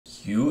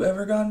you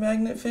ever gone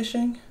magnet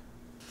fishing?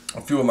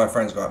 A few of my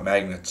friends got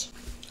magnets.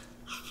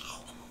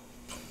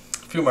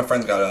 A few of my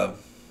friends got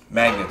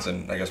magnets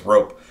and I guess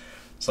rope,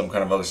 some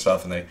kind of other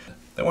stuff, and they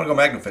want to go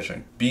magnet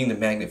fishing. Being the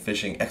magnet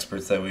fishing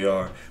experts that we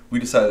are, we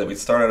decided that we'd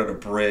start out at a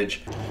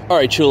bridge. All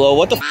right, Chulo,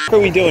 what the f are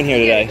we doing here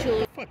today?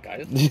 Fuck,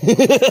 guys. You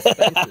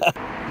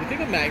think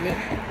a magnet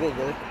will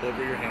work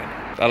over your hand?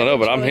 I don't know,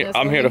 but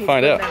I'm here to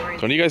find out.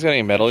 So, do you guys got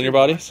any metal in your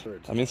bodies?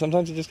 I mean,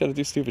 sometimes you just got to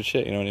do stupid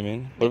shit. You know what I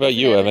mean? What about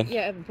you, Evan?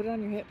 Yeah, Evan, put it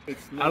on your hip.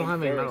 I don't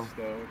have any metal.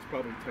 Though. It's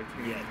probably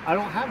titanium. Yeah. I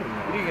don't have any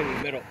metal. What are you gonna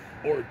need metal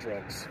or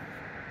drugs?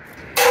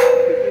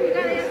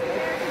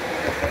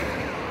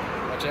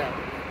 Watch out.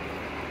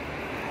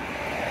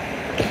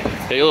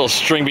 Hey, your little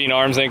string bean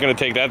arms ain't gonna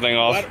take that thing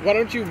off. Why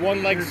don't you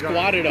one leg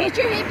squat it up? Put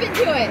your hip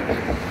into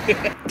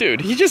it.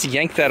 Dude, he just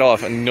yanked that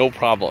off and no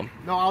problem.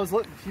 No, I was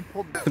letting. He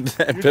pulled.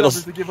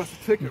 Biddle's, to give us a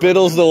ticket.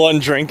 Biddle's the one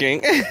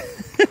drinking.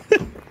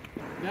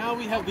 Now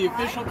we have the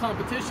official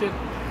competition: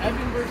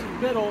 Evan versus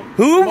Biddle.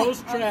 Who?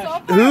 Most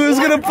trash. Who's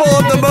gonna pull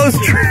up the most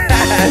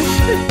trash?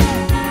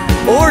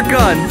 Or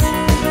guns?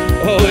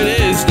 Oh, it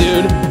is,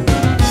 dude.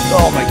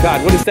 Oh my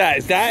God, what is that?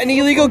 Is that an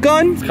illegal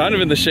gun? It's kind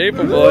of in the shape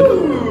of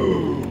one.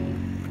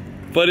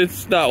 But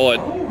it's not one.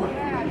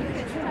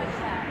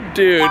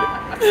 Dude. Pull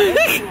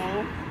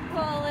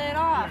it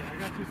off.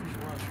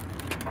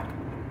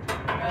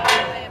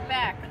 Lay it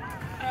back.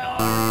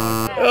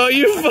 Oh,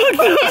 you fucked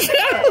up.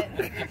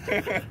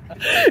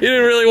 You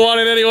didn't really want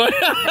it anyway.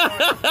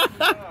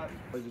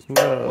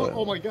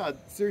 Oh my God!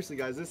 Seriously,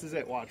 guys, this is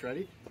it. Watch,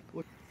 ready?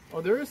 Look.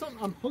 Oh, there is something.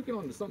 I'm hooking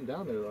onto something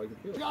down there. Though. I can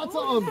feel it. Got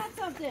something. Got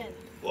something.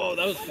 Whoa,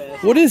 that was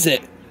fast. What is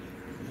it?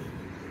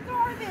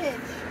 Garbage.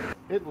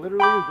 It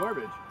literally is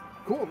garbage.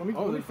 Cool. Let me.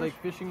 Oh, there's like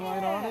fishing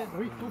line on it.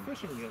 Let me go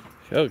fishing again.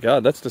 Oh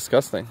God, that's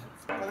disgusting.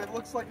 But it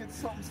looks like it's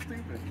something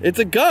stupid. It's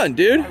a gun,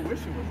 dude. I wish it was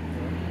a gun.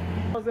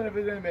 How's that if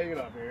it didn't make it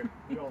up here?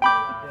 We all know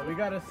that. Yeah, we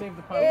gotta save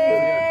the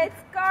pilot.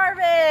 It's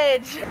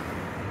garbage.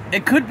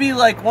 It could be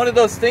like one of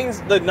those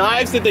things, the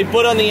knives that they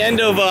put on the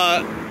end of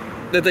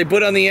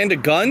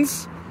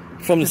guns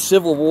from the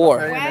Civil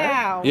War.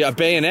 Wow. Yeah, a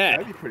bayonet.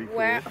 That'd be pretty cool.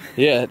 Wow.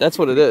 Yeah, that's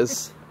what it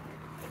is.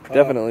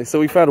 Definitely. So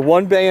we found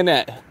one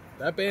bayonet.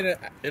 That bayonet,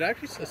 it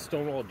actually says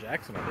Stonewall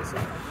Jackson on this.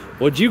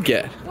 What'd you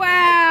get?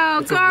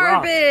 Wow,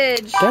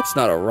 garbage. That's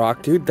not a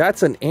rock, dude.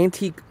 That's an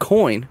antique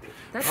coin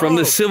from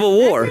the Civil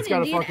War. That's an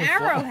Indian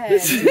arrowhead.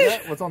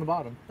 What's on the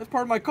bottom? That's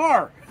part of my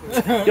car.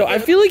 Yo, I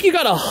feel like you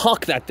gotta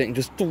huck that thing.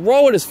 Just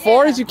throw it as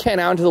far as you can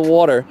out into the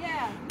water.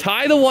 Yeah.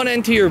 Tie the one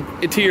end to your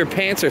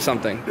pants or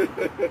something.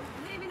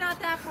 Maybe not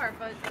that part,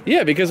 but.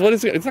 Yeah, because what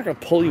is it? It's not gonna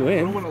pull you I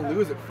in. don't want to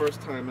lose it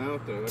first time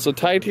out though. So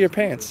tie it to your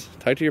pants.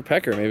 Tie it to your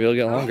pecker. Maybe it'll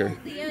get longer. I'll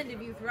hold the end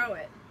if you throw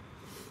it.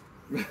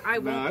 I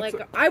won't Nah, let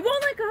go. I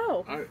won't let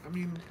go. I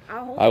mean,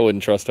 I'll hold I it.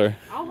 wouldn't trust her.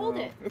 I'll hold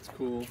it. that's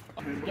cool.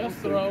 Just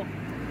throw. Oops,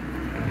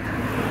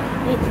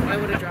 I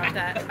would have dropped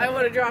that. I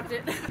would have dropped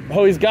it.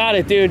 Oh, he's got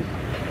it, dude.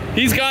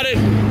 He's got it.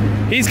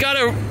 He's got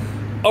a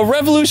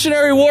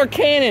Revolutionary War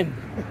cannon.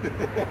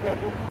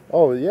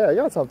 Oh yeah, I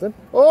got something.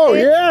 Oh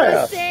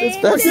yeah,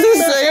 That's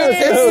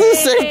the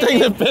same thing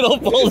that Biddle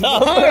pulled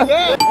up. Look at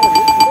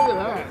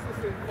that.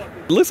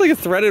 It looks like a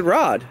threaded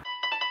rod.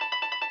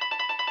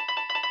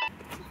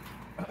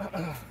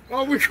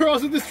 Oh, we're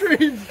crossing the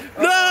streams.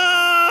 No!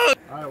 All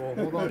right, well,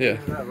 hold on Yeah.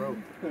 to that rope.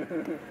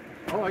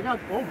 Oh, I got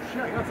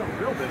something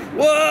real big.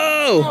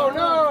 Whoa! Oh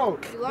no!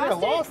 You I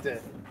lost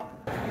it.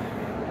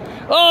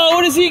 Oh,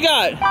 what has he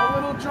got? A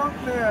little junk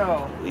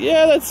nail.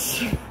 Yeah,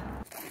 that's. I was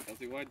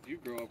like, why did you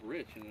grow up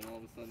rich and then all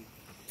of a sudden?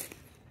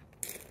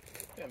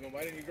 Yeah, man,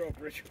 why didn't you grow up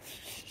rich?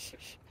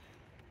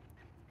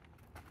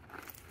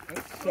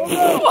 Evan,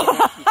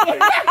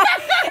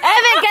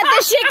 get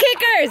the shit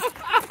kickers.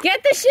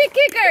 Get the shit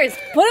kickers.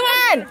 Put them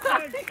on.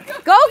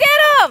 Go get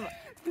them.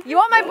 You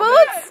want my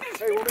boots?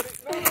 Hey, I'll get it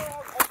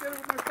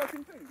with my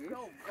fucking thing, dude.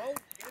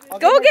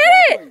 Go get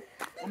it.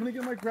 I'm gonna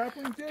get my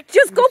grappling dick.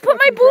 Just go put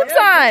my boots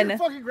on.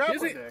 Fucking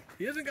grappling dick.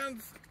 He hasn't gone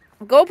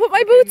Go put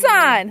my boots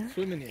on.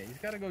 swimming yet. He's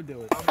got to go do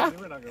it.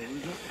 We're not gonna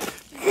lose it.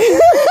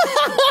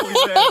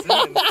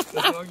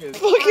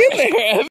 Look in there.